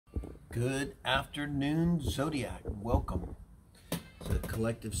Good afternoon, Zodiac. Welcome. It's a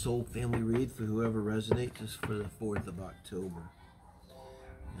collective soul family read for whoever resonates. This is for the 4th of October.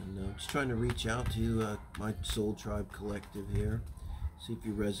 And I'm just trying to reach out to my soul tribe collective here. See if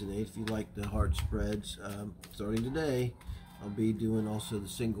you resonate. If you like the heart spreads, starting today, I'll be doing also the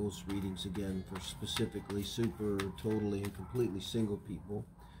singles readings again for specifically super, totally, and completely single people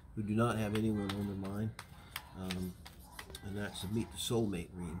who do not have anyone on their mind. And that's a Meet the Soulmate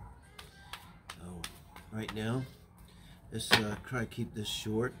read. So right now, let's try to keep this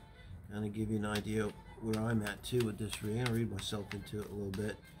short, kind of give you an idea of where I'm at too with this reading. I'll read myself into it a little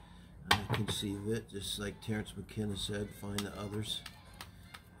bit. I conceive it, just like Terence McKenna said, find the others,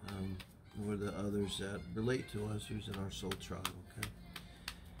 or the others that relate to us, who's in our soul tribe, okay?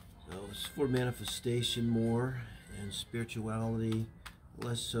 So it's for manifestation more, and spirituality,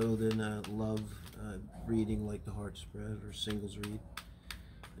 less so than love reading like the heart spread or singles read.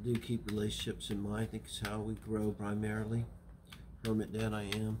 I do keep relationships in mind. I think it's how we grow primarily. Hermit dad I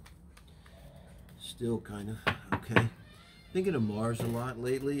am. Still kind of, okay. Thinking of Mars a lot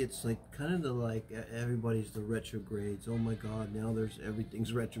lately. It's like kind of the everybody's the retrogrades. Oh my God, now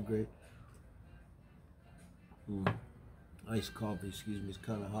everything's retrograde. Iced coffee, excuse me, it's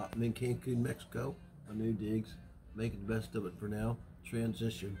kind of hot. I'm in Cancun, Mexico. My new digs. Making the best of it for now.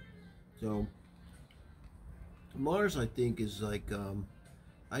 Transition. So Mars, I think, is like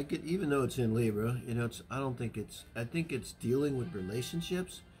even though it's in Libra, you know, I think it's dealing with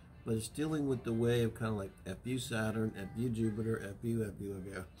relationships, but it's dealing with the way of kind of like F-U Saturn, F-U Jupiter, F-U.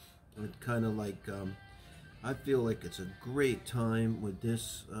 And it's kind of like, I feel like it's a great time with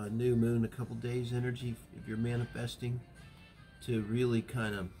this new moon, a couple days energy, if you're manifesting, to really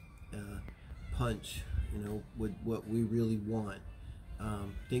kind of punch, you know, with what we really want.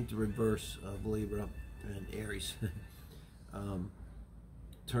 Think the reverse of Libra and Aries.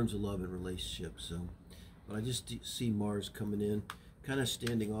 Terms of love and relationships. So, but I just see Mars coming in, kind of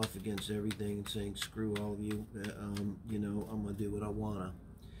standing off against everything and saying, screw all of you, you know, I'm gonna do what I wanna.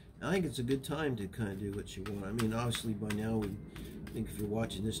 I think it's a good time to kind of do what you want. I mean, obviously by now, I think if you're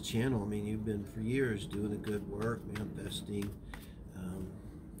watching this channel, I mean, you've been for years doing the good work, manifesting,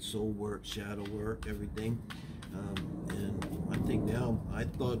 soul work, shadow work, everything. And I think now, I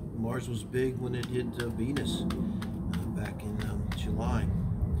thought Mars was big when it hit Venus back in July.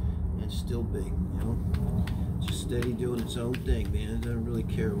 It's still big, you know. Just steady doing its own thing, man. It doesn't really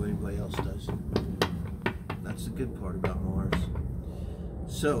care what anybody else does. That's the good part about Mars.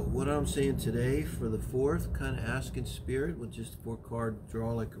 So, what I'm saying today for the 4th, kind of asking spirit with just a 4-card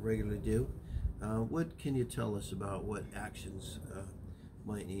draw like I regularly do. What can you tell us about what actions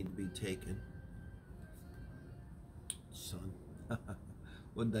might need to be taken? Son,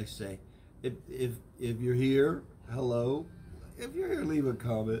 what did I say? If you're here, hello. If you're here, leave a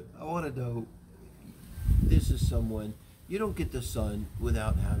comment. I want to know, this is someone, you don't get the sun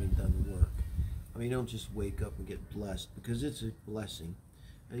without having done the work. I mean, you don't just wake up and get blessed, because it's a blessing.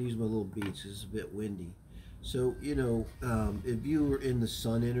 I use my little beats because it's a bit windy. So, you know, if you were in the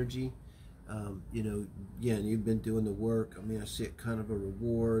sun energy, you know, again, you've been doing the work. I mean, I see it kind of a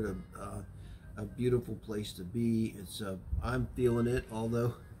reward, a beautiful place to be. It's I'm feeling it,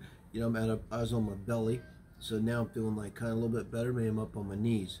 although, you know, I was on my belly. So now I'm feeling like kind of a little bit better. Maybe I'm up on my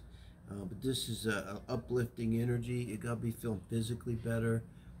knees. But this is a uplifting energy. You got to be feeling physically better,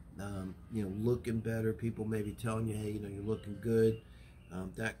 you know, looking better. People may be telling you, hey, you know, you're looking good,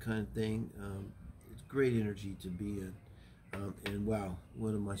 that kind of thing. It's great energy to be in. And wow, what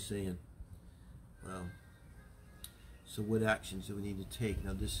am I saying? Wow. So what actions do we need to take?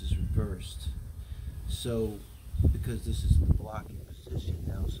 Now this is reversed. So, because this is the blocking position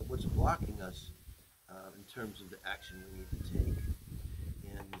now. So what's blocking us? In terms of the action we need to take.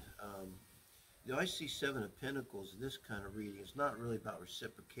 And you know, I see 7 of Pentacles in this kind of reading. It's not really about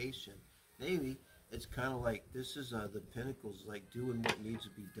reciprocation. Maybe it's kind of like, this is the Pentacles, like doing what needs to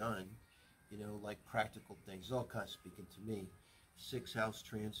be done, you know, like practical things. It's all kind of speaking to me. 6th house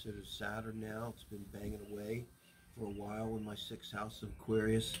transit of Saturn now. It's been banging away for a while in my 6th house of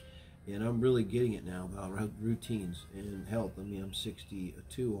Aquarius. And I'm really getting it now about routines and health. I mean, I'm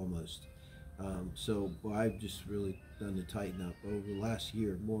 62 almost. So well, I've just really done the tighten up over the last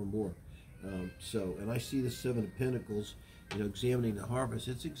year, more and more. So, and I see the 7 of Pentacles, you know, examining the harvest.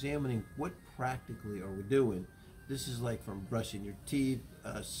 It's examining what practically are we doing. This is like from brushing your teeth,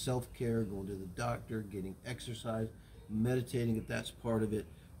 self-care, going to the doctor, getting exercise, meditating if that's part of it.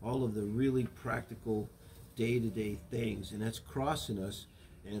 All of the really practical day-to-day things, and that's crossing us.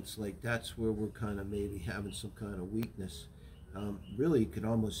 And it's like that's where we're kind of maybe having some kind of weakness. Really, you could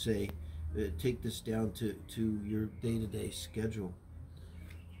almost say, take this down to your day-to-day schedule.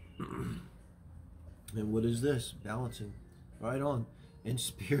 And what is this? Balancing. Right on. And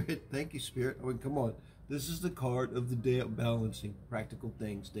Spirit, thank you, Spirit. I mean, come on. This is the card of the day of balancing. Practical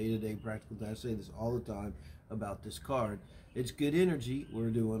things, day-to-day practical things. I say this all the time about this card. It's good energy. We're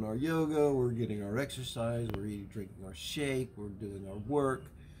doing our yoga. We're getting our exercise. We're drinking our shake. We're doing our work.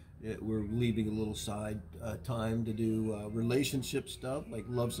 We're leaving a little side time to do relationship stuff, like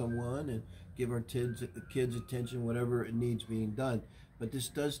love someone and give our kids attention, whatever it needs being done. But this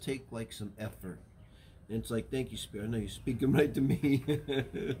does take like some effort. And it's like, thank you, Spirit. I know you're speaking right to me.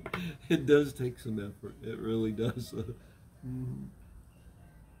 It does take some effort. It really does.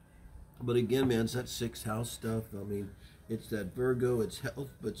 But again, man, it's that 6th house stuff. I mean, it's that Virgo, it's health,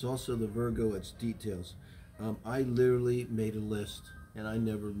 but it's also the Virgo, it's details. I literally made a list, and I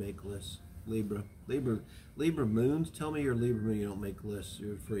never make lists. Libra moons. Tell me you're a Libra moon, you don't make lists.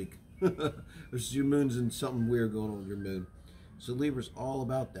 You're a freak. Your moon's in something weird going on with your moon. So Libra's all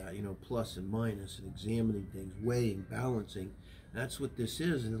about that, you know, plus and minus and examining things, weighing, balancing. That's what this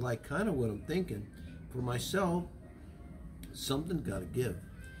is, and like kind of what I'm thinking. For myself, something's got to give.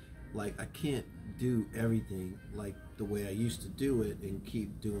 Like I can't do everything like the way I used to do it and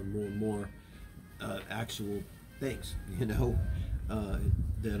keep doing more and more actual things, you know,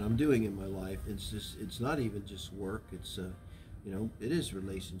 that I'm doing in my life. It's not even just work. It's, you know, it is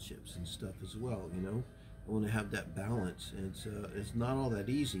relationships and stuff as well, you know. I want to have that balance, and it's not all that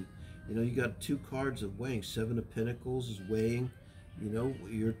easy. You know, you got 2 cards of weighing. 7 of Pentacles is weighing, you know,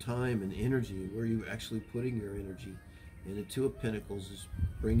 your time and energy, where you're actually putting your energy. And the 2 of Pentacles is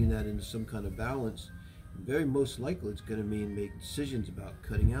bringing that into some kind of balance. And very most likely it's going to mean make decisions about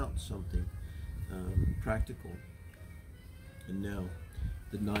cutting out something practical. And now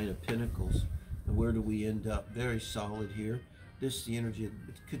the 9 of Pentacles. And where do we end up? Very solid here. This is the energy, it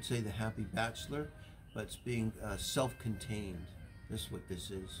could say the happy bachelor, but it's being self-contained. This is what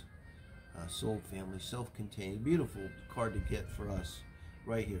this is. Soul family, self-contained. Beautiful card to get for us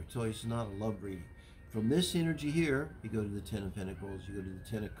right here. So it's not a love reading. From this energy here, you go to the 10 of Pentacles, you go to the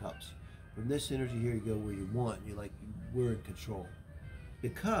 10 of Cups. From this energy here, you go where you want. You're like, we're in control.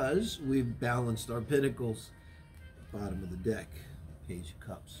 Because we've balanced our Pentacles. Bottom of the deck, Page of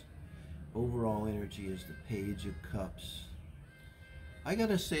Cups. Overall energy is the Page of Cups. I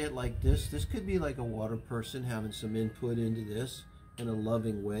gotta say it like this. This could be like a water person having some input into this in a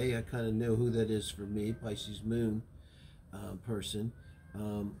loving way. I kind of know who that is for me, Pisces moon person.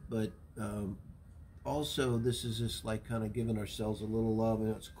 Also, this is just like kind of giving ourselves a little love. I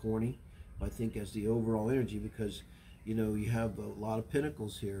know it's corny, but I think as the overall energy, because, you know, you have a lot of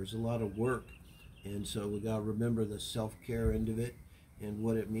pentacles here. There's a lot of work. And so we got to remember the self-care end of it and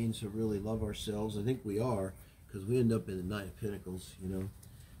what it means to really love ourselves. I think we are, because we end up in the 9 of Pentacles, you know.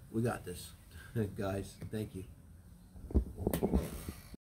 We got this. Guys, thank you.